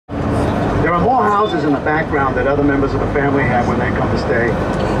houses in the background that other members of the family have when they come to stay.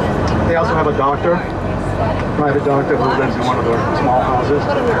 They also have a doctor, private doctor who lives in one of the small houses.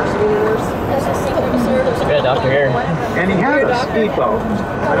 Yeah, doctor here. And he has a speedboat.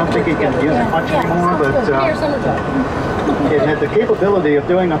 I don't think he can use it much anymore, but it had the capability of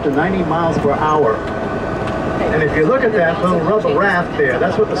doing up to 90 miles per hour. And if you look at that little rubber raft there,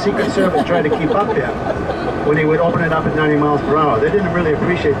 that's what the Secret Service tried to keep up here when he would open it up at 90 miles per hour. They didn't really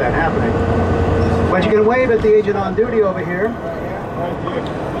appreciate that happening. But you can wave at the agent on duty over here.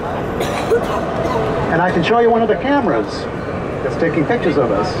 And I can show you one of the cameras that's taking pictures of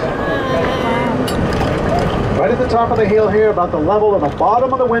us. Right at the top of the hill here, about the level of the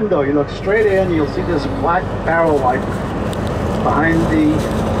bottom of the window, you look straight in, you'll see this black barrel light behind the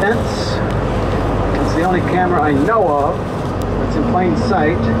fence. It's the only camera I know of that's in plain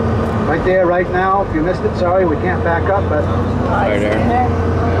sight. Right there, right now. If you missed it, sorry, we can't back up, but Right there.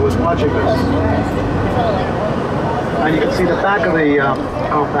 I was watching this. And you can see the back of the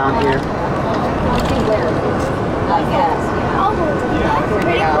compound here.